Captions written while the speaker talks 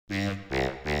Binge or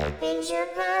Purge? Binge or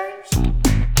Purge?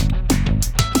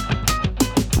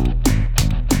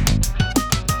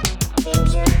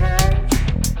 Binge or Purge?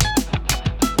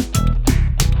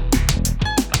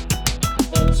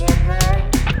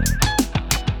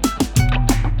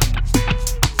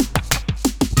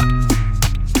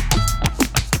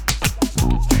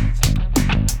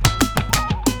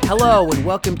 Hello and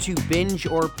welcome to Binge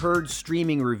or Purge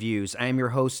Streaming Reviews. I am your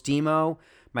host, Demo.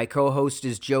 My co-host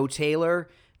is Joe Taylor.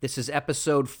 This is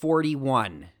episode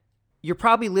 41. You're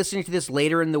probably listening to this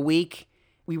later in the week.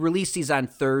 We release these on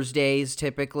Thursdays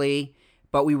typically,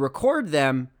 but we record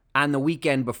them on the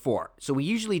weekend before. So we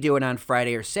usually do it on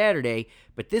Friday or Saturday,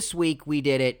 but this week we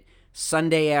did it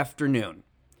Sunday afternoon.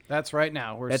 That's right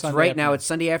now. It's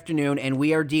Sunday afternoon, and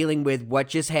we are dealing with what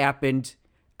just happened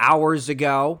hours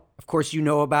ago. Of course, you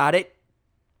know about it.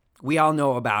 We all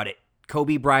know about it.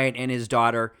 Kobe Bryant and his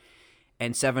daughter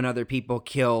and 7 other people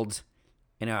killed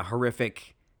in a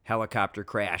horrific helicopter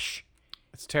crash.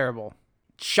 It's terrible.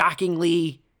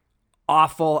 Shockingly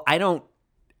awful.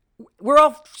 We're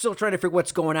all still trying to figure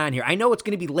what's going on here. I know it's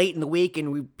going to be late in the week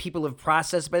and people have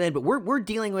processed by then, but we're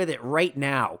dealing with it right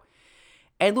now.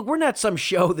 And look, we're not some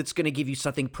show that's going to give you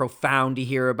something profound to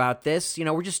hear about this. You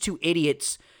know, we're just two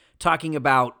idiots talking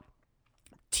about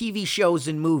TV shows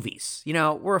and movies. You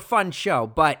know, we're a fun show,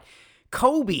 but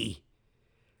Kobe,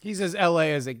 he's as LA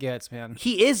as it gets, man.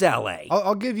 he is LA.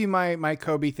 I'll give you my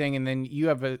Kobe thing, and then you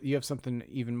have something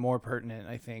even more pertinent,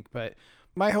 I think. But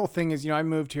my whole thing is, I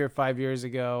moved here 5 years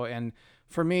ago, and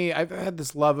for me, I've had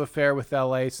this love affair with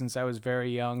LA since I was very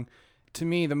young. To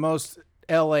me, the most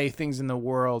LA things in the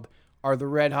world are the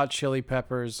Red Hot Chili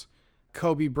Peppers,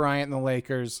 Kobe Bryant and the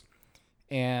Lakers,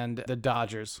 and the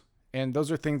Dodgers. And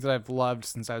those are things that I've loved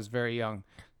since I was very young.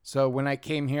 So when I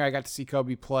came here, I got to see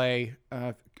Kobe play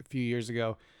a few years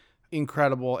ago.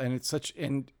 Incredible, and it's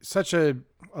such a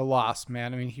loss,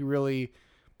 man. I mean, he really,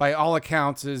 by all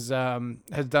accounts, has done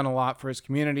a lot for his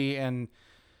community. And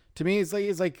to me, it's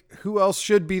like who else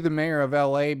should be the mayor of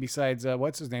LA besides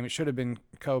what's his name? It should have been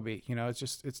Kobe.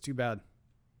 It's too bad.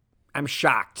 I'm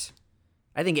shocked.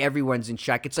 I think everyone's in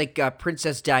shock. It's like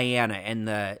Princess Diana and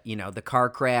the car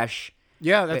crash.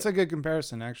 Yeah, that's a good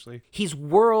comparison, actually. He's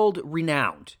world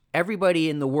renowned. Everybody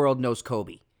in the world knows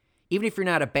Kobe. Even if you're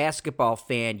not a basketball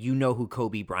fan, you know who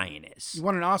Kobe Bryant is. He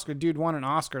won an Oscar. Dude won an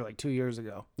Oscar like 2 years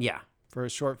ago. Yeah. For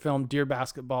his short film, Dear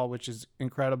Basketball, which is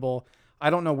incredible.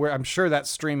 I don't know where. I'm sure that's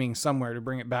streaming somewhere to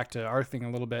bring it back to our thing a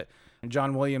little bit. And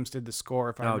John Williams did the score,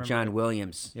 if I remember. Oh, John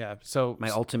Williams. Yeah. So my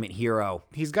ultimate hero.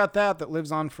 He's got that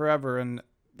lives on forever. And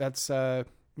that's,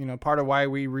 part of why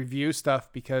we review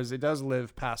stuff, because it does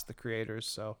live past the creators.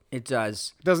 So it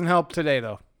does. It doesn't help today,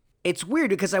 though. It's weird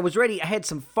because I had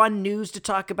some fun news to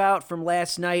talk about from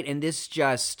last night, and this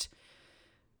just,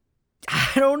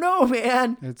 I don't know,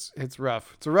 man. It's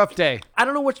rough. It's a rough day. I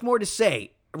don't know what's more to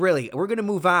say, really. We're going to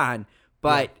move on,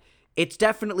 but It's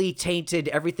definitely tainted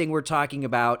everything we're talking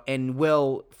about and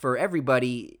will for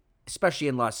everybody, especially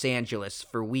in Los Angeles,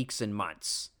 for weeks and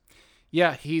months.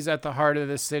 Yeah, he's at the heart of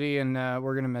the city, and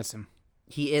we're going to miss him.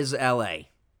 He is LA.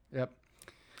 Yep.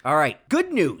 All right.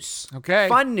 Good news. Okay.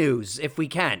 Fun news, if we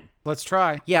can. Let's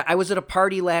try. Yeah, I was at a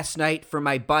party last night for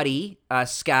my buddy,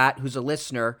 Scott, who's a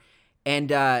listener,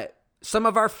 and some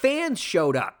of our fans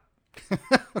showed up.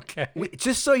 Okay.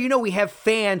 Just so you know, we have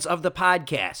fans of the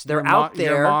podcast. They're out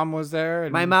there. Your mom was there?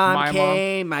 And my mom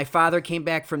came. My father came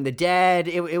back from the dead.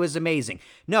 It was amazing.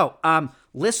 No,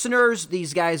 listeners,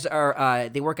 these guys are,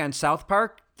 they work on South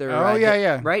Park.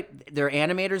 Yeah. Right? They're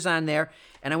animators on there.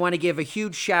 And I want to give a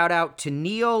huge shout out to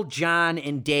Neil, John,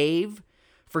 and Dave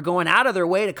for going out of their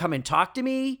way to come and talk to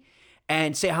me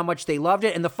and say how much they loved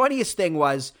it. And the funniest thing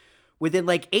was, within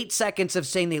like 8 seconds of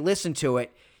saying they listened to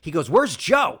it, he goes, "Where's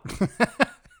Joe?" Right?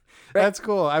 That's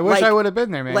cool. I wish I would have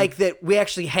been there, man. Like that we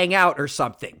actually hang out or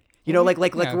something. You know,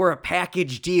 like we're a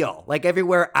package deal. Like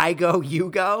everywhere I go,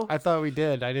 you go. I thought we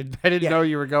did. I didn't know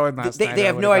you were going last night. They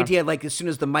have no idea. Like as soon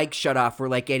as the mic shut off, we're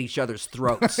like at each other's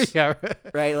throats. Yeah,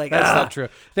 right. Like that's not true.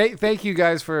 Thank you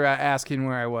guys for asking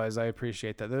where I was. I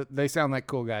appreciate that. They sound like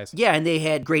cool guys. Yeah, and they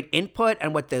had great input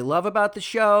on what they love about the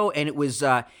show. And it was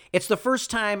it's the first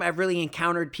time I've really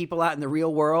encountered people out in the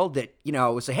real world that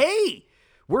was say, "Hey,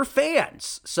 we're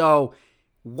fans." So.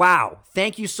 Wow.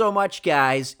 Thank you so much,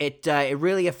 guys. It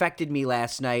really affected me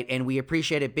last night, and we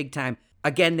appreciate it big time.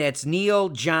 Again, that's Neil,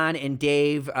 John, and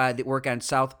Dave that work on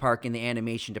South Park in the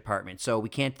animation department. So we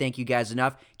can't thank you guys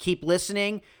enough. Keep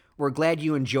listening. We're glad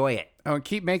you enjoy it. Oh, and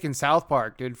keep making South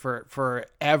Park, dude, for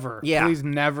forever. Yeah. Please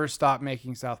never stop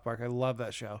making South Park. I love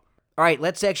that show. All right,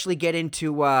 let's actually get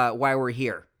into why we're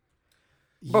here.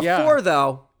 Before,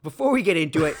 though, before we get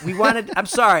into it, I'm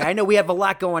sorry, I know we have a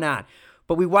lot going on,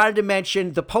 but we wanted to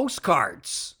mention the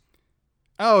postcards.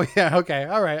 Oh yeah, okay,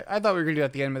 all right. I thought we were gonna do it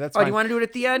at the end, but that's Oh, fine. do you want to do it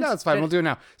at the end? No, it's fine. We'll do it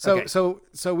now. So, Okay.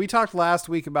 so we talked last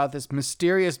week about this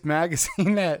mysterious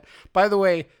magazine that, by the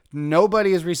way,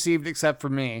 nobody has received except for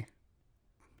me.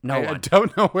 No I one.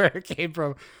 don't know where it came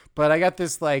from, but I got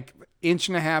this like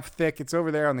 1.5 inch thick. It's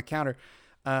over there on the counter.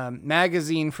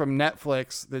 Magazine from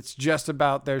Netflix that's just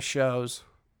about their shows,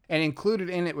 and included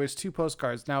in it was 2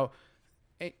 postcards. Now,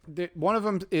 one of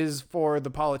them is for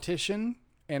The Politician,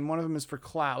 and one of them is for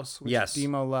Klaus, which Yes.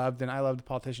 Demo loved, and I loved The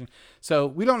Politician. So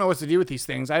we don't know what to do with these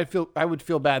things. I would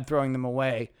feel bad throwing them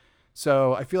away.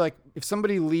 So I feel like if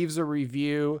somebody leaves a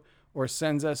review or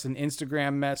sends us an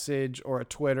Instagram message or a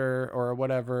Twitter or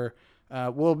whatever,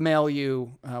 we'll mail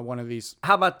you one of these.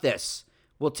 How about this?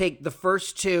 We'll take the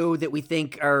first 2 that we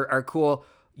think are cool.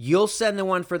 You'll send the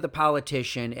one for The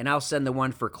Politician, and I'll send the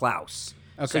one for Klaus.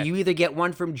 So Okay. you either get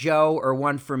one from Joe or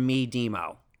one from me,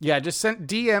 Demo. Yeah, just send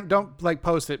DM. Don't like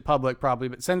post it public probably,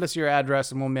 but send us your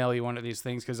address and we'll mail you one of these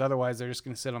things because otherwise they're just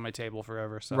going to sit on my table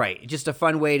forever. So Right. Just a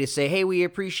fun way to say, hey, we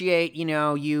appreciate,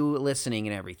 you listening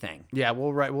and everything. yeah,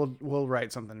 we'll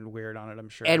write something weird on it. I'm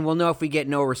sure. And we'll know if we get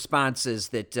no responses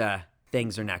that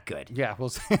things are not good. yeah, we'll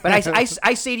see. But I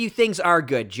say to you, things are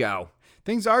good, Joe.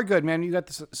 Things are good, man. You got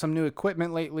some new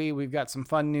equipment lately. We've got some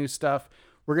fun new stuff.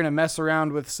 We're going to mess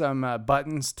around with some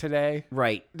buttons today.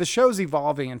 Right. The show's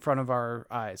evolving in front of our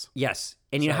eyes. Yes.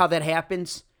 And you know how that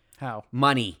happens? How?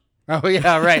 Money. Oh,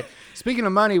 yeah, right. Speaking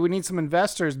of money, we need some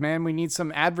investors, man. We need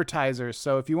some advertisers.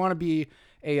 So if you want to be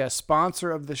a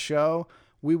sponsor of the show,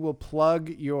 we will plug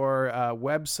your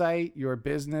website, your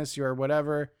business, your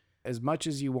whatever, as much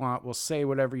as you want. We'll say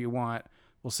whatever you want.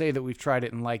 We'll say that we've tried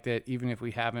it and liked it, even if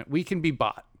we haven't. We can be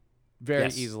bought very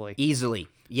Yes. easily. Easily.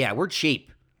 Yeah, we're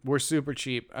cheap. We're super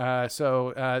cheap.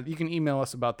 So you can email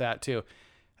us about that too.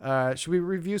 Should we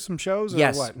review some shows or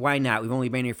Yes. what? Why not? We've only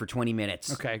been here for 20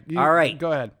 minutes. Okay. All right.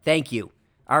 Go ahead. Thank you.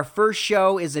 Our first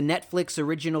show is a Netflix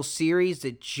original series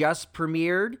that just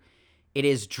premiered. It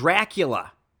is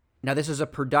Dracula. Now, this is a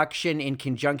production in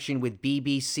conjunction with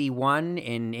BBC One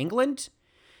in England.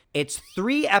 It's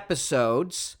 3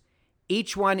 episodes.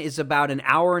 Each one is about an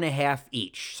hour and a half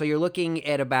each. So you're looking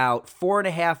at about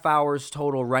 4.5 hours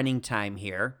total running time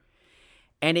here.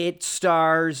 And it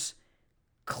stars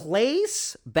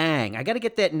Claes Bang. I got to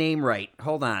get that name right.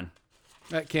 Hold on.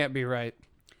 That can't be right.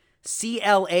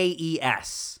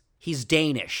 Claes. He's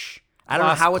Danish. I don't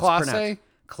know how it's Clase? pronounced.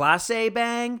 Clase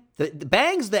Bang? The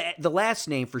Bang's the last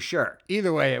name for sure,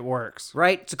 Either way, it works.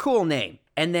 right? It's a cool name.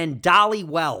 And then Dolly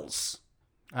Wells.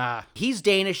 Ah, He's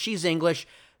Danish, she's English.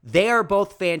 They are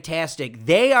both fantastic.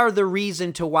 They are the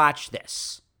reason to watch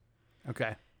this.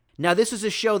 okay. Now, this is a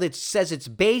show that says it's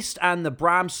based on the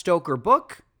Bram Stoker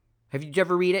book. Have you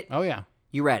ever read it? Oh, yeah.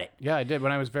 You read it. Yeah, I did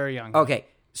when I was very young. Okay.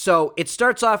 So it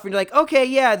starts off and you're like, okay,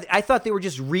 yeah, I thought they were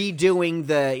just redoing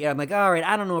I'm like, all right,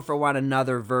 I don't know if I want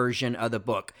another version of the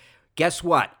book. Guess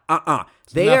what?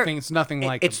 It's nothing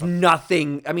like It's the book.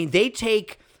 nothing. I mean, they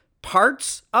take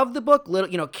parts of the book,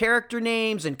 little, character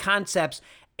names and concepts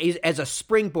as a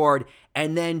springboard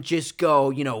and then just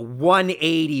go,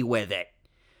 180 with it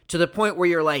to the point where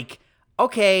you're like,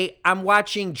 okay, I'm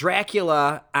watching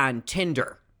Dracula on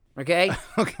Tinder. Okay.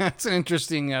 Okay, that's an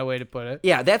interesting way to put it.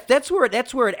 Yeah, that's where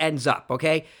it ends up,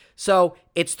 okay? So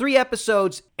it's 3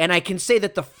 episodes, and I can say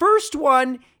that the first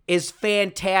one is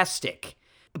fantastic.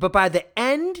 But by the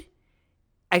end,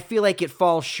 I feel like it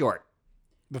falls short.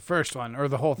 The first one or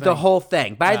the whole thing? The whole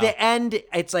thing. By Wow. the end,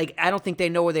 it's like, I don't think they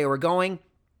know where they were going.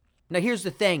 Now, here's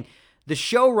the thing. The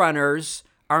showrunners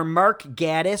are Mark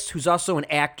Gatiss, who's also an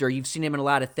actor. You've seen him in a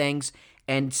lot of things,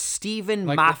 and Stephen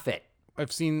Like Moffat.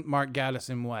 I've seen Mark Gatiss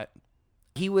in what?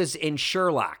 He was in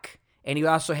Sherlock, and he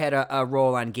also had a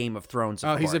role on Game of Thrones,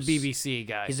 of He's a course. BBC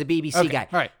guy. He's a BBC Okay, guy.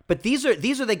 all right. But these are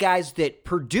the guys that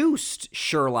produced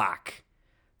Sherlock,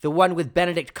 the one with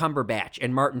Benedict Cumberbatch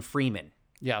and Martin Freeman.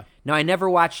 Yeah. Now, I never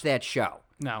watched that show,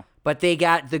 No. but they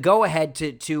got the go-ahead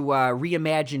to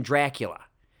reimagine Dracula.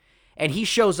 And he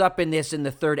shows up in this in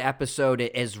the 3rd episode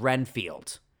as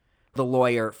Renfield, the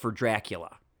lawyer for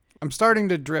Dracula. I'm starting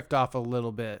to drift off a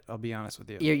little bit, I'll be honest with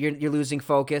you. You're losing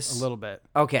focus? A little bit.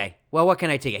 Okay. Well, what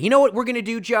can I tell you? You know what we're going to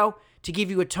do, Joe? To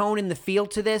give you a tone and the feel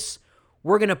to this,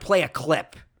 we're going to play a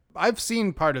clip. I've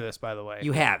seen part of this, by the way.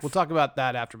 You have? We'll talk about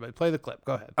that after, but play the clip.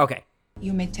 Go ahead. Okay.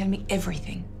 You may tell me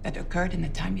everything that occurred in the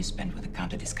time you spent with the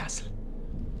Count of this castle.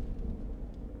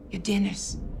 Your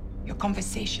dinners, your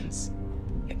conversations,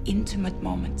 your intimate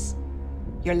moments.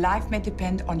 Your life may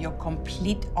depend on your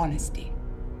complete honesty.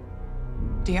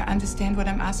 Do you understand what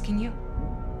I'm asking you?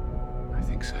 I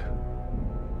think so.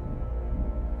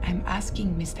 I'm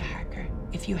asking, Mr. Harker,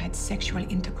 if you had sexual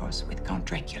intercourse with Count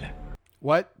Dracula.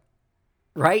 What?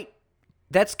 Right?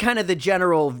 That's kind of the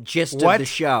general gist of What? the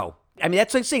show. I mean,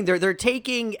 that's what I'm saying. They're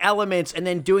taking elements and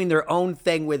then doing their own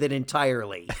thing with it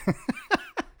entirely.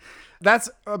 That's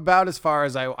about as far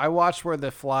as I watched where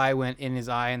the fly went in his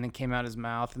eye and then came out his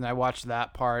mouth, and I watched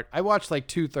that part. I watched like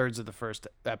 2/3 of the first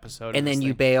episode. And of this then you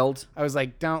thing. bailed. I was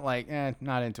like,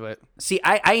 not into it. See,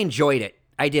 I enjoyed it.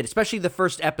 I did, especially the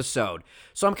first episode.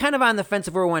 So I'm kind of on the fence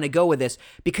of where I want to go with this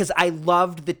because I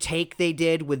loved the take they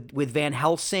did with Van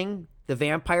Helsing, the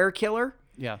vampire killer.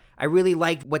 Yeah. I really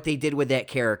liked what they did with that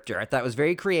character. I thought it was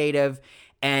very creative.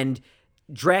 And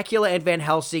Dracula and Van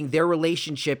Helsing, their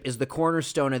relationship is the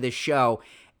cornerstone of this show.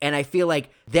 And I feel like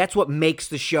that's what makes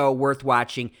the show worth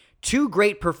watching. Two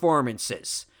great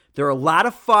performances. They're a lot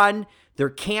of fun. They're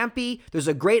campy. There's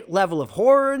a great level of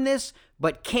horror in this,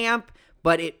 but camp.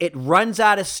 But it runs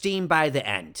out of steam by the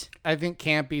end. I think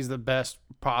campy is the best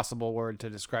possible word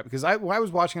to describe, because when I was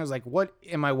watching, I was like, what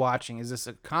am I watching? Is this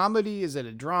a comedy? Is it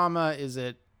a drama?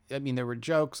 There were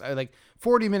jokes.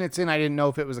 40 minutes in, I didn't know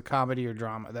if it was a comedy or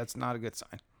drama. That's not a good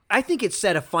sign. I think it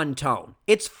set a fun tone.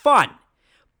 It's fun.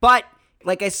 But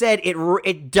like I said,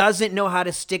 it doesn't know how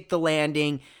to stick the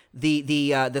landing.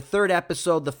 The third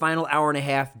episode, the final hour and a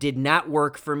half, did not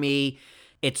work for me.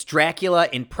 It's Dracula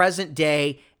in present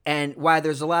day. And while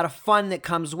there's a lot of fun that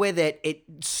comes with it,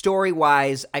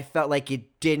 story-wise, I felt like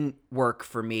it didn't work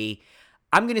for me.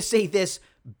 I'm going to say this,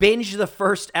 binge the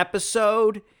first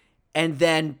episode and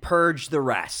then purge the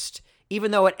rest.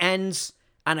 Even though it ends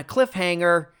on a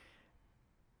cliffhanger,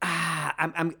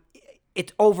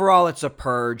 overall it's a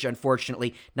purge,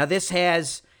 unfortunately. Now this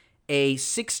has a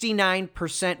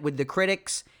 69% with the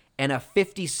critics and a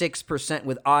 56%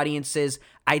 with audiences.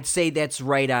 I'd say that's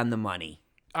right on the money.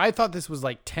 I thought this was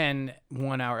like 10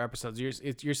 one-hour episodes.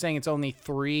 You're saying it's only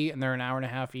 3 and they're an hour and a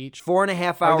half each?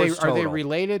 4.5 hours Are they total.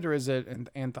 related, or is it an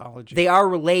anthology? They are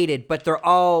related, but they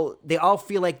all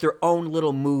feel like their own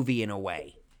little movie in a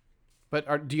way.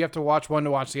 But do you have to watch one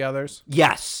to watch the others?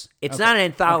 Yes. It's not an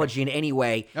anthology in any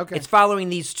way. Okay. It's following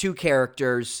these two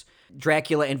characters,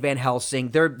 Dracula and Van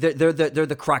Helsing. They're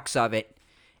the crux of it.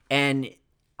 And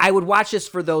I would watch this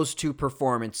for those two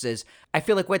performances. I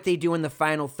feel like what they do in the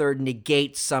final third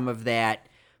negates some of that.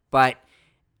 But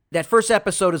that first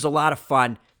episode is a lot of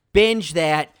fun. Binge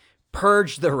that,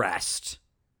 purge the rest.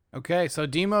 Okay, so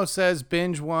Demo says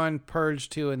binge 1, purge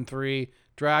 2 and 3,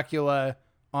 Dracula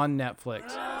on Netflix.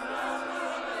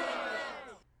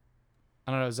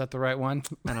 I don't know. Is that the right one?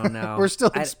 I don't know. We're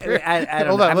still I experimenting. don't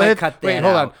Hold know. on. I might cut that Wait,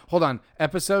 out. hold on.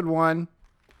 Episode 1.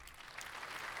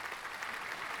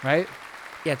 Right?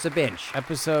 Yeah, it's a binge.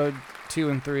 Episode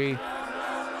 2 and 3.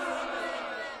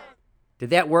 Did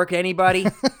that work, anybody?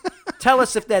 Tell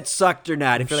us if that sucked or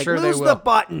not. If you're sure like, they lose will. the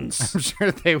buttons. I'm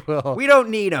sure they will. We don't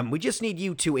need them. We just need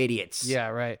you two idiots. Yeah,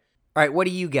 right. All right, what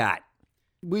do you got?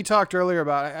 We talked earlier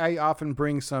about I often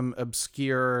bring some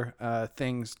obscure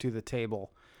things to the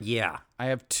table. Yeah. I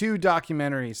have 2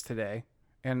 documentaries today,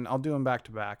 and I'll do them back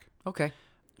to back. Okay.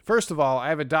 First of all, I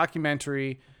have a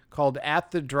documentary called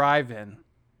At the Drive-In.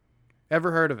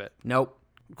 Ever heard of it? Nope.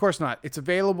 Of course not. It's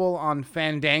available on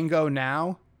Fandango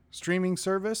Now streaming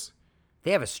service,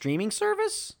 They have a streaming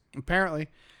service? apparently.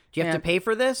 Do you have to And- pay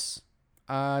for this?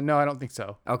 No, I don't think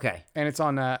so. Okay. And it's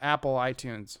on Apple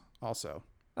iTunes also.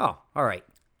 Oh, all right.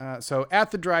 So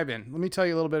At the Drive-In, let me tell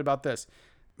you a little bit about this.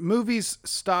 Movies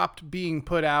stopped being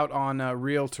put out on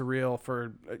reel-to-reel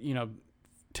for,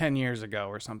 10 years ago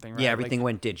or something, right? Yeah, everything Like,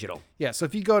 went digital. yeah, so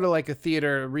if you go to like a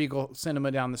theater, a Regal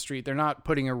Cinema down the street, they're not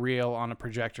putting a reel on a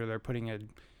projector. They're putting a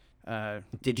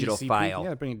Digital DCP. file. Yeah,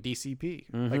 they're putting a DCP,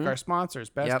 like our sponsors,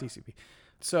 Best Yep. DCP.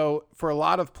 So for a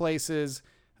lot of places,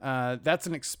 that's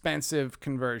an expensive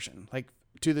conversion, like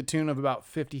to the tune of about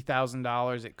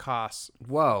 $50,000 it costs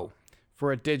Whoa.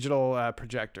 for a digital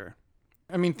projector.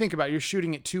 I mean, think about it. You're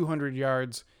shooting it 200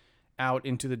 yards out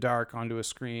into the dark onto a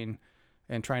screen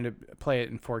and trying to play it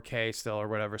in 4K still or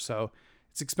whatever. So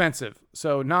it's expensive.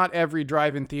 So not every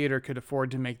drive-in theater could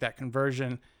afford to make that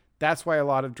conversion. That's why a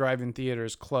lot of drive-in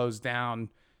theaters closed down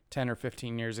 10 or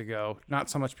 15 years ago. Not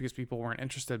so much because people weren't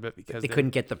interested, but because They couldn't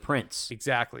get the prints.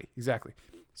 Exactly.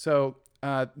 So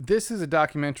this is a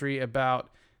documentary about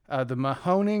the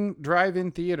Mahoning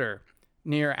Drive-In Theater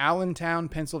near Allentown,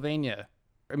 Pennsylvania.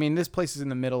 I mean, this place is in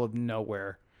the middle of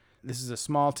nowhere. This is a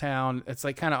small town. It's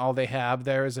like kind of all they have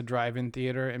there is a drive-in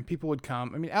theater, and people would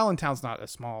come. I mean, Allentown's not a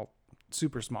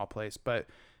super small place, but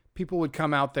people would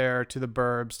come out there to the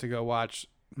burbs to go watch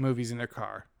movies in their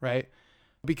car, right?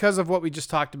 Because of what we just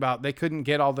talked about, they couldn't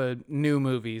get all the new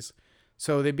movies,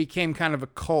 so they became kind of a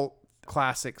cult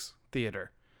classics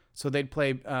theater. So they'd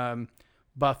play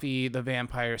Buffy the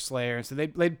Vampire Slayer. So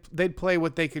they'd play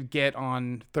what they could get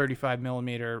on 35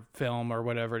 millimeter film or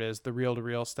whatever it is, the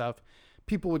reel-to-reel stuff.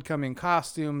 People would come in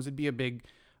costumes. It'd be a big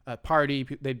party.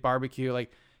 They'd barbecue.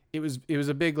 Like it was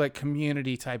a big like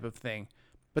community type of thing.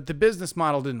 But the business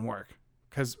model didn't work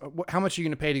because how much are you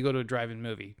going to pay to go to a drive-in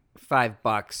movie?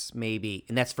 $5 maybe,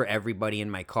 and that's for everybody in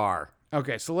my car.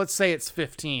 Okay, so let's say it's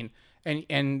 15,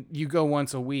 and you go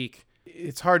once a week.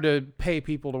 It's hard to pay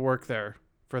people to work there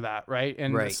for that, right?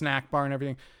 And Right. the snack bar and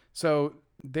everything. So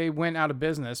they went out of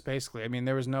business, basically. I mean,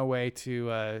 there was no way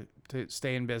to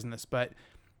stay in business, but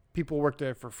people worked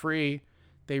there for free.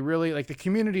 They really, like, the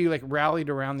community, like, rallied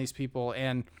around these people,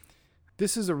 and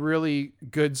this is a really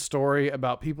good story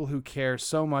about people who care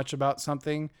so much about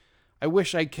something. I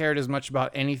wish I cared as much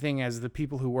about anything as the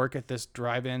people who work at this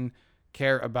drive-in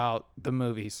care about the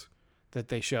movies that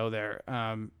they show there.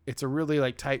 It's a really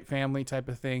like tight family type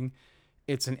of thing.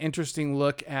 It's an interesting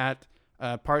look at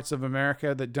parts of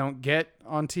America that don't get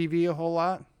on TV a whole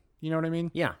lot. You know what I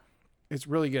mean? Yeah. It's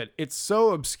really good. It's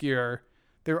so obscure.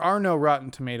 There are no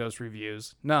Rotten Tomatoes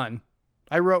reviews. None.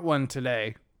 I wrote one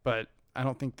today, but I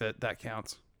don't think that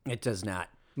counts. It does not.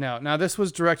 No. Now, this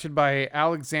was directed by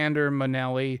Alexander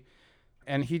Manelli,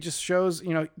 and he just shows,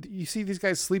 you see these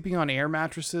guys sleeping on air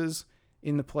mattresses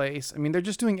in the place. I mean, they're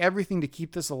just doing everything to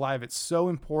keep this alive. It's so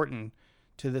important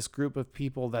to this group of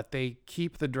people that they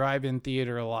keep the drive-in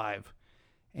theater alive.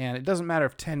 And it doesn't matter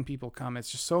if 10 people come. It's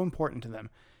just so important to them.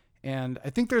 And I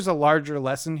think there's a larger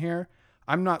lesson here.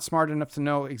 I'm not smart enough to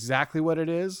know exactly what it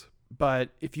is, but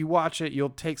if you watch it, you'll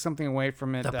take something away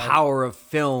from it. The power of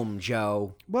film,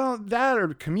 Joe. Well, that or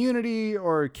community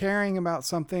or caring about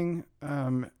something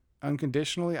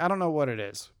unconditionally. I don't know what it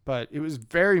is, but it was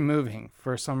very moving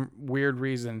for some weird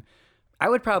reason. I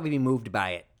would probably be moved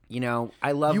by it.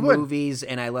 I love You would. movies,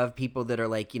 and I love people that are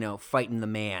like, fighting the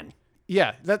man.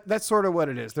 Yeah, that's sort of what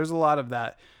it is. There's a lot of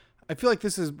that. I feel like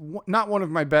this is not one of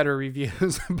my better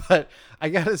reviews, but I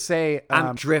gotta say,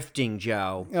 I'm drifting,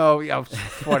 Joe. oh yeah,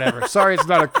 whatever. Sorry, it's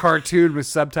not a cartoon with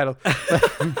subtitles.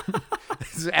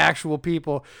 This is actual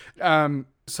people.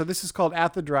 So this is called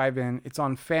At the Drive-In. It's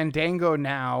on Fandango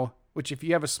now, which if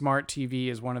you have a smart TV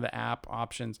is one of the app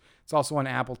options. It's also on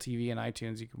Apple TV and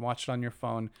iTunes. You can watch it on your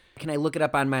phone. Can I look it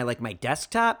up on my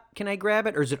desktop? Can I grab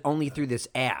it, or is it only through this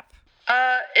app?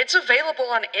 It's available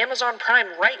on Amazon Prime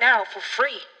right now for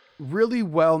free. Really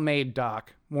well-made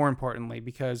doc, more importantly,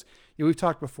 because we've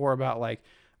talked before about like,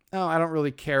 oh, I don't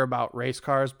really care about race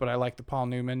cars, but I like the Paul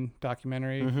Newman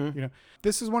documentary.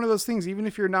 This is one of those things, even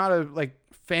if you're not a like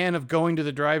fan of going to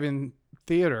the drive-in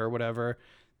theater or whatever,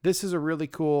 this is a really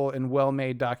cool and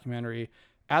well-made documentary.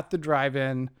 At the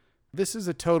Drive-In, this is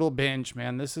a total binge,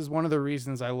 man. This is one of the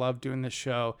reasons I love doing this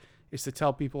show, is to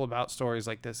tell people about stories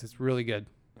like this. It's really good.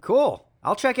 Cool.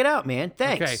 I'll check it out, man.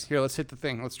 Thanks. Okay, here, let's hit the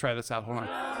thing. Let's try this out. Hold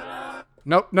on.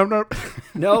 Nope.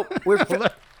 Nope. We're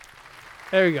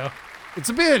There we go. It's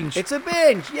a binge. It's a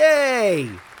binge. Yay.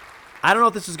 I don't know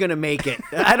if this is going to make it.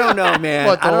 I don't know, man.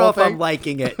 What, the I don't know whole if I'm thing?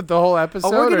 liking it. The whole episode?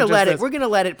 Oh, we're or gonna just let it. this? We're gonna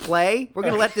let it play. We're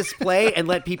gonna let this play and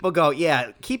let people go.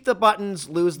 Yeah, keep the buttons,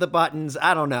 lose the buttons.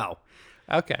 I don't know.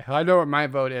 Okay, I know what my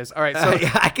vote is. All right, so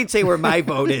I can say where my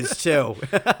vote is too.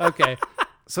 okay.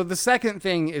 So the second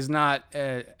thing is not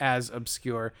as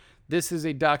obscure. This is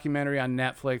a documentary on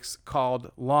Netflix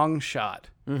called Long Shot.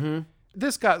 Mm-hmm.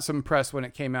 This got some press when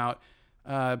it came out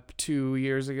 2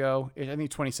 years ago. I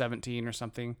think 2017 or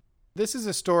something. This is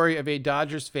a story of a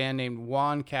Dodgers fan named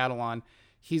Juan Catalan.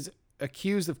 He's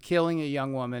accused of killing a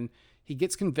young woman. He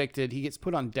gets convicted. He gets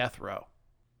put on death row.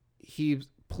 He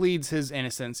pleads his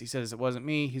innocence. He says, it wasn't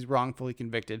me. He's wrongfully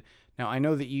convicted. Now, I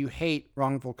know that you hate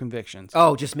wrongful convictions.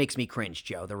 Oh, just makes me cringe,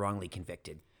 Joe. The wrongly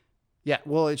convicted. Yeah,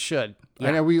 well, it should.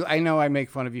 Yeah. I know I make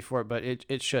fun of you for it, but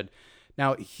it should.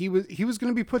 Now, he was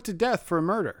going to be put to death for a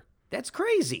murder. That's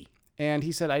crazy. And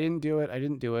he said, I didn't do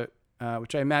it,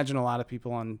 which I imagine a lot of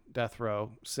people on death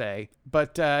row say.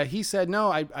 But he said,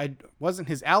 no, I wasn't.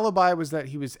 His alibi was that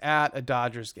he was at a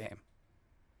Dodgers game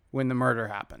when the murder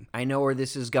happened. I know where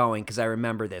this is going because I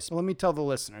remember this. So let me tell the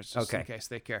listeners, just in Okay. case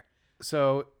they care.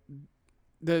 So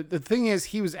the thing is,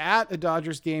 he was at a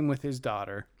Dodgers game with his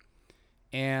daughter,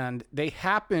 and they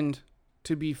happened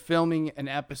to be filming an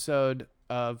episode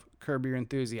of Curb Your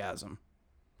Enthusiasm.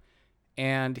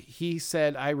 And he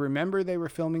said, I remember they were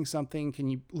filming something. Can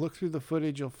you look through the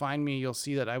footage? You'll find me. You'll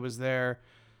see that I was there.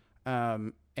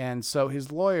 And so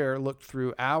his lawyer looked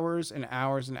through hours and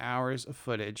hours and hours of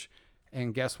footage.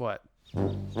 And guess what?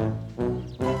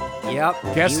 Yep.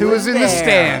 Guess he who was in the there.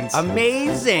 stands?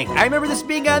 Amazing. I remember this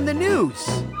being on the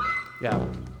news. Yeah.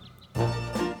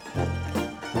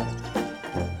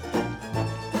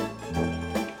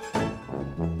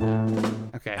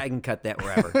 I can cut that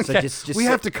wherever. So Okay. just we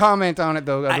have to comment on it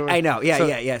though. I know. Yeah, So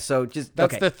yeah. So just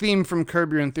That's okay. the theme from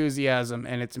Curb Your Enthusiasm,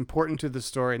 and it's important to the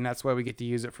story, and that's why we get to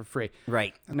use it for free.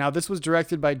 Right. Now, this was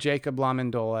directed by Jacob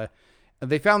Lamandola.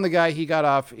 They found the guy. He got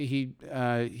off. He's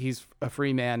a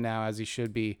free man now, as he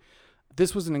should be.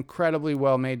 This was an incredibly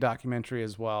well-made documentary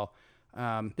as well.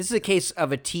 This is a case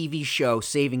of a TV show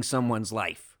saving someone's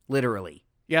life, literally.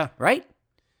 Yeah, Right?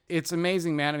 it's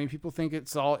amazing, man. I mean, people think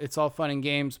it's all fun and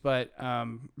games, but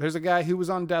there's a guy who was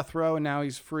on death row and now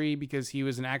he's free because he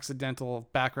was an accidental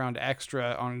background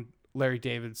extra on Larry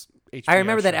David's HBO I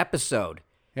remember that show. episode.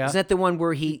 Yeah. Isn't that the one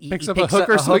where he Picks he up a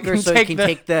hooker so he can so take he can the-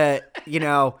 take the, you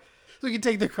know, So you can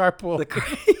take the carpool. the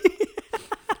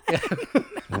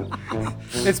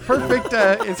It's perfect.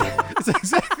 It's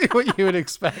exactly what you would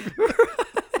expect.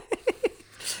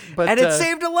 But and it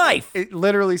saved a life. it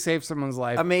literally saved someone's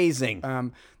life. Amazing.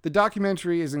 The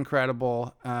documentary is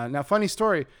incredible. Now, funny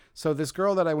story. So this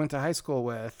girl that I went to high school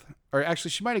with, or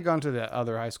actually she might have gone to the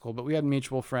other high school, but we had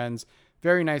mutual friends.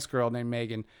 Very nice girl named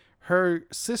Megan. Her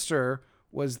sister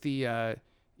was the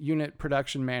unit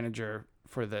production manager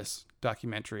for this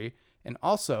documentary and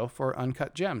also for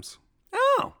Uncut Gems.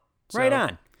 Oh, right So-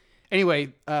 on.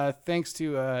 Anyway, thanks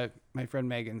to my friend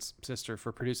Megan's sister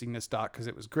for producing this doc because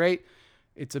it was great.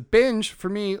 It's a binge for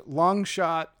me, long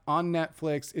shot on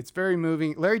Netflix. It's very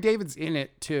moving. Larry David's in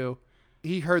it too.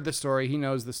 He heard the story, he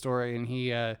knows the story, and he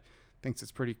thinks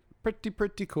it's pretty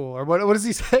cool. Or what does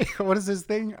he say? What is his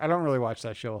thing? I don't really watch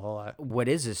that show a whole lot. What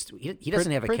is this? He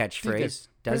doesn't have a Pretty catchphrase,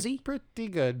 good. does he? Pretty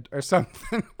good or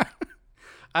something.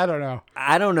 I don't know.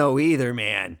 I don't know either,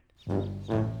 man. All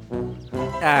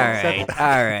right.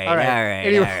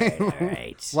 Anyway. All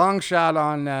right. Long shot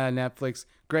on Netflix.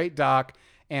 Great doc.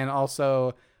 And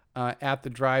also at the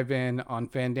drive-in on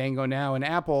Fandango now and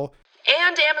Apple.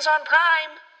 And Amazon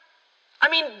Prime. I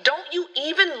mean, don't you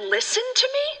even listen to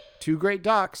me? 2 great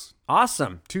docs.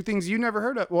 Awesome. 2 things you never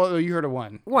heard of. Well, you heard of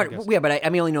one. I What? guess. Yeah, but I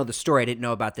only know the story. I didn't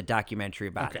know about the documentary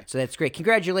about Okay. it. So that's great.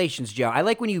 Congratulations, Joe. I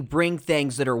like when you bring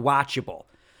things that are watchable.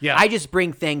 Yeah. I just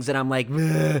bring things that I'm like,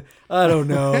 I don't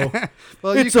know.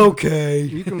 Well, It's you okay.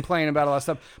 You complain about a lot of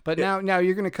stuff. But now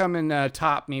you're going to come and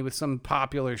top me with some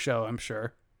popular show, I'm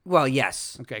sure. Well,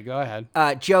 yes. Okay, go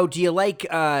ahead. Joe, do you like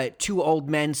 2 old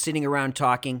men sitting around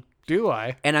talking? Do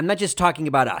I? And I'm not just talking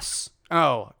about us.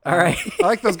 Oh. All right. I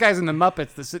like those guys in the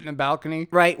Muppets that sit in a balcony.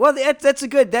 Right. Well,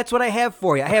 that's what I have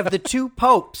for you. I have The Two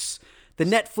Popes, the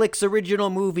Netflix original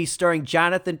movie starring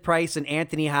Jonathan Pryce and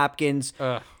Anthony Hopkins.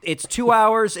 Ugh. It's 2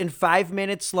 hours and 5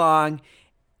 minutes long.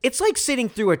 It's like sitting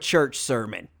through a church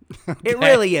sermon. It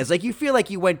really is. Like you feel like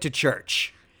you went to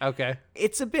church. Okay.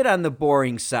 It's a bit on the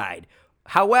boring side.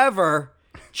 However,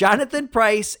 Jonathan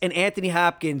Pryce and Anthony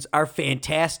Hopkins are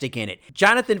fantastic in it.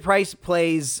 Jonathan Pryce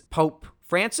plays Pope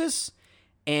Francis,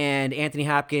 and Anthony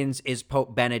Hopkins is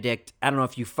Pope Benedict. I don't know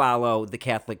if you follow the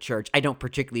Catholic Church. I don't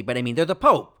particularly, but I mean, they're the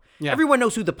Pope. Yeah. Everyone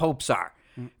knows who the popes are.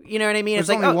 You know what I mean? There's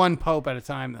it's like, only one pope at a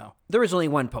time, though. there is only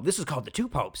one pope. This is called the Two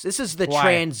Popes. This is the Why?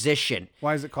 transition.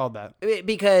 Why is it called that?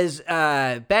 Because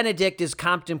Benedict is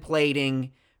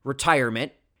contemplating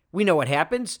retirement. We know what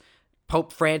happens.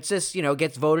 Pope Francis,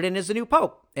 gets voted in as the new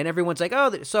pope. And everyone's like,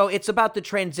 oh, so it's about the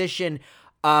transition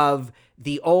of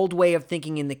the old way of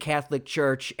thinking in the Catholic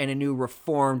Church and a new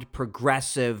reformed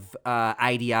progressive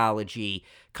ideology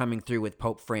coming through with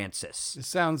Pope Francis. It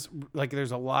sounds like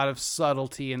there's a lot of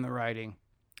subtlety in the writing,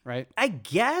 right? I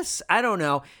guess. I don't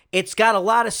know. It's got a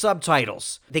lot of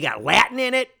subtitles. They got Latin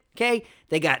in it, okay?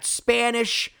 They got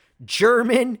Spanish,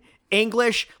 German,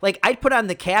 English. Like, I'd put on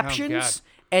the captions,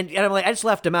 and I'm like, I just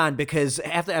left them on because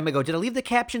I'm going to go, did I leave the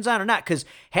captions on or not? Because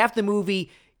half the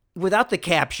movie without the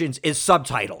captions is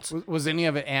subtitled. Was any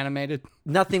of it animated?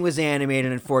 Nothing was animated,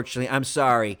 unfortunately. I'm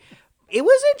sorry. It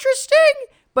was interesting,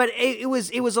 but it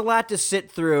was a lot to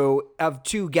sit through of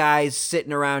 2 guys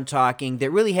sitting around talking that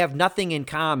really have nothing in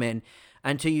common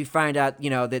until you find out,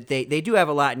 that they do have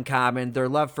a lot in common. Their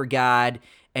love for God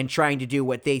and trying to do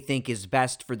what they think is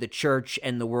best for the church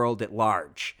and the world at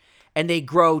large. And they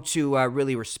grow to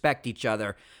really respect each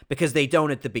other because they don't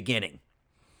at the beginning.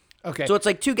 Okay. So it's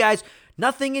like 2 guys,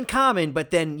 nothing in common, but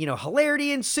then,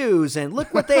 hilarity ensues, and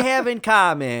look what they have in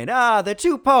common. The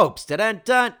 2 popes,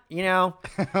 dun-dun-dun,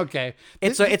 Okay.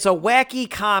 It's a wacky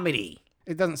comedy.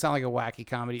 It doesn't sound like a wacky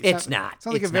comedy. It's not. It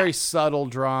sounds like It's a very not. subtle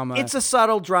drama. It's a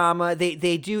subtle drama.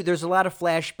 They do, there's a lot of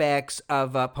flashbacks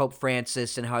of Pope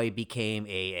Francis and how he became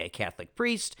a Catholic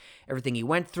priest, everything he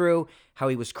went through, how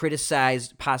he was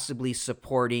criticized, possibly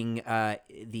supporting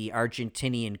the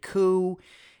Argentinian coup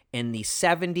in the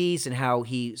 70s, and how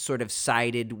he sort of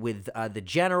sided with the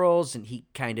generals, and he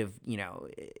kind of,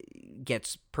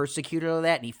 gets persecuted over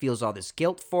that, and he feels all this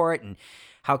guilt for it, and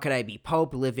how could I be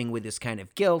Pope living with this kind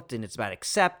of guilt, and it's about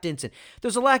acceptance, and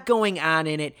there's a lot going on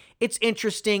in it. It's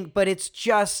interesting, but it's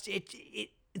just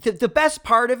the best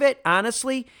part of it,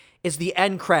 honestly, is the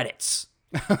end credits.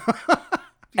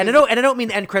 And I don't mean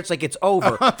the end credits like it's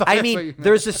over. I mean,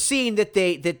 there's a scene that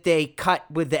they cut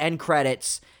with the end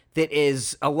credits that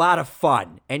is a lot of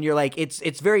fun, and you're like,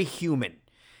 it's very human.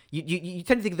 You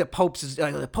tend to think that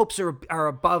the popes are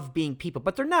above being people,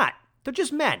 but they're not. They're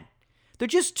just men. They're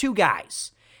just two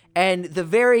guys, and the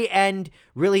very end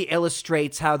really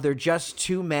illustrates how they're just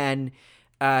two men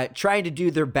trying to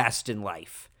do their best in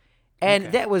life.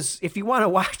 And that was, if you want to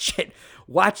watch it,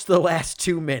 watch the last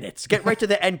 2 minutes. Get right to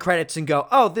the end credits and go,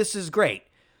 oh, this is great.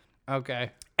 Okay.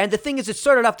 And the thing is, it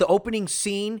started off, the opening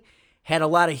scene had a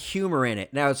lot of humor in it.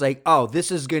 And I was like, oh,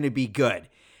 this is going to be good.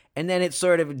 And then it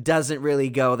sort of doesn't really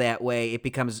go that way. It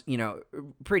becomes,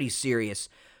 pretty serious.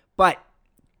 But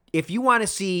if you want to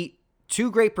see two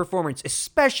great performances,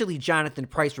 especially Jonathan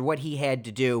Pryce for what he had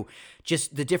to do,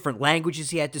 just the different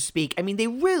languages he had to speak. I mean, they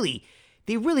really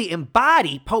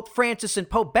embody Pope Francis and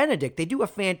Pope Benedict. They do a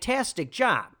fantastic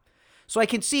job. So I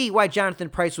can see why Jonathan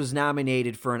Pryce was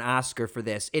nominated for an Oscar for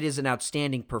this. It is an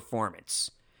outstanding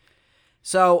performance.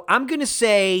 So I'm going to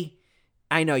say,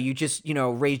 I know you just,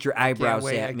 raised your eyebrows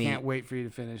at me. I can't wait for you to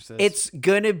finish this. It's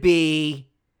going to be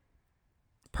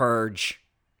Purge.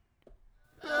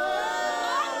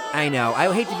 I know.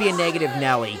 I hate to be a negative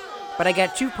Nelly, but I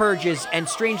got two Purges, and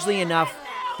strangely enough,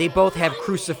 they both have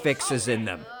crucifixes in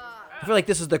them. I feel like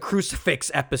this is the crucifix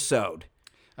episode.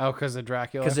 Oh, because of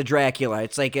Dracula? Because of Dracula.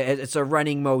 It's like it's a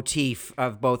running motif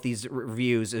of both these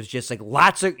reviews. It's just like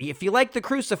lots of, if you like the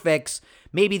crucifix,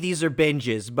 maybe these are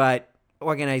binges, but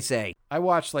what can I say? I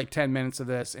watched like 10 minutes of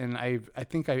this, and I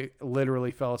think I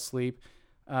literally fell asleep.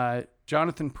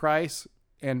 Jonathan Pryce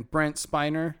and Brent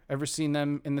Spiner, ever seen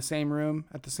them in the same room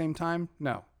at the same time?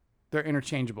 No. They're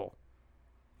interchangeable.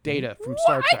 Data from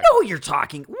Star Trek. I know who you're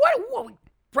talking. What?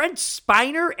 Brent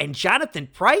Spiner and Jonathan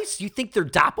Pryce? You think they're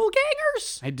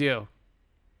doppelgangers? I do.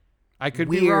 I could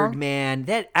Weird, be wrong. Man.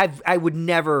 That I would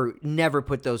never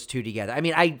put those two together. I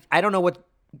mean, I don't know what.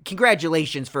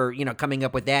 Congratulations for coming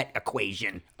up with that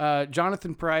equation.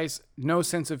 Jonathan Pryce, no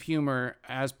sense of humor,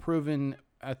 as proven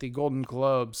at the Golden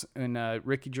Globes, and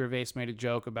Ricky Gervais made a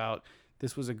joke about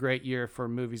this was a great year for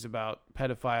movies about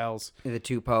pedophiles. The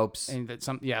two popes. And that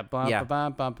two.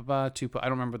 I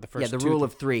don't remember the first. Yeah, the rule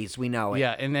of threes. We know it.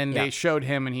 Yeah, and then they showed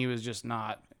him, and he was just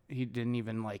not. He didn't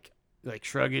even like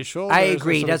shrug his shoulders. I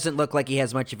agree. He doesn't look like he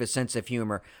has much of a sense of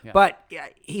humor, Yeah. but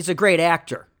he's a great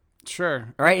actor.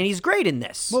 Sure. All right, and he's great in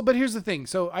this. Well, but here's the thing.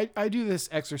 So I do this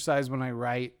exercise when I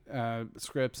write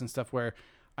scripts and stuff where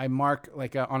I mark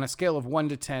on a scale of 1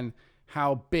 to 10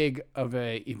 how big of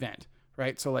a event,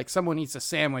 right? So like someone eats a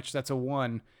sandwich, that's a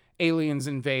 1. Aliens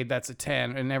invade, that's a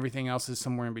 10, and everything else is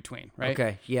somewhere in between, right?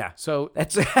 Okay, yeah. So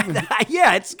that's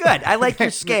yeah, it's good. I like your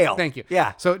scale. Thank you.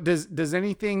 Yeah. So does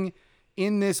anything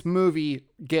in this movie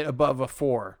get above a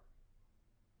 4?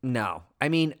 No. I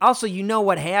mean, also,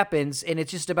 what happens, and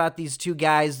it's just about these two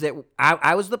guys that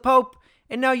I was the Pope,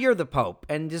 and now you're the Pope,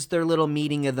 and just their little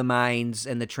meeting of the minds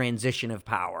and the transition of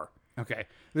power. Okay.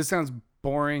 This sounds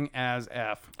boring as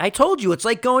F. I told you, it's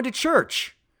like going to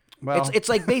church. Well, It's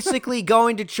like basically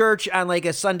going to church on like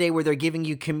a Sunday where they're giving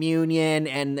you communion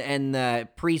and the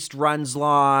priest runs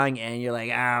long and you're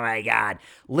like, oh my God,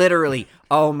 literally,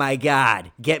 oh my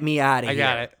God, get me out of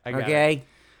here. I got okay? it.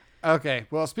 Okay.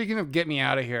 Well, speaking of get me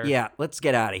out of here. Yeah, let's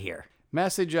get out of here.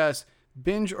 Message us,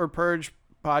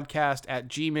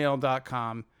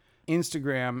 bingeorpurgepodcast@gmail.com,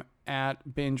 Instagram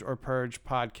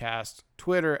 @bingeorpurgepodcast,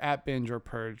 Twitter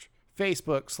 @bingeorpurge,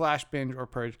 Facebook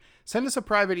 /bingeorpurge. Send us a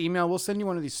private email. We'll send you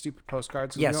one of these stupid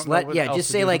postcards. Yes, just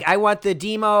say like, I want the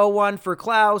Demo one for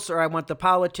Klaus, or I want the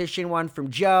politician one from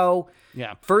Joe.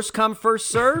 Yeah. First come, first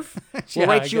serve. We'll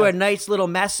write you a nice little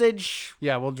message.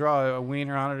 Yeah, we'll draw a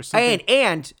wiener on it or something.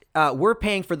 And we're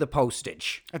paying for the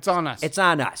postage. It's on us. It's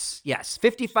on us. Yes,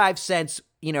 55 cents.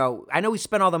 I know we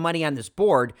spent all the money on this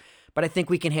board, but I think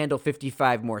we can handle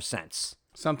 55 more cents.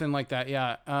 Something like that,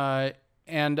 yeah.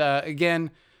 And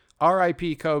again,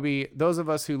 R.I.P. Kobe. Those of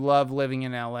us who love living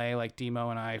in L.A., like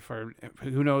Demo and I, for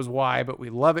who knows why, but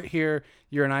we love it here.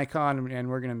 You're an icon, and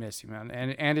we're going to miss you, man.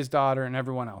 And his daughter and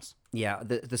everyone else. Yeah,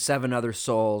 the 7 other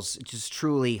souls. Just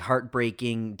truly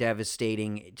heartbreaking,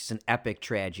 devastating, just an epic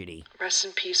tragedy. Rest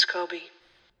in peace, Kobe.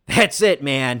 That's it,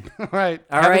 man. All right.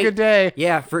 All Have right. a good day.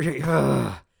 Yeah, for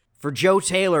Joe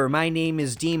Taylor, my name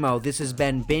is Demo. This has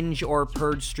been Binge or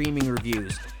Purge Streaming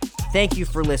Reviews. Thank you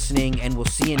for listening, and we'll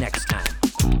see you next time.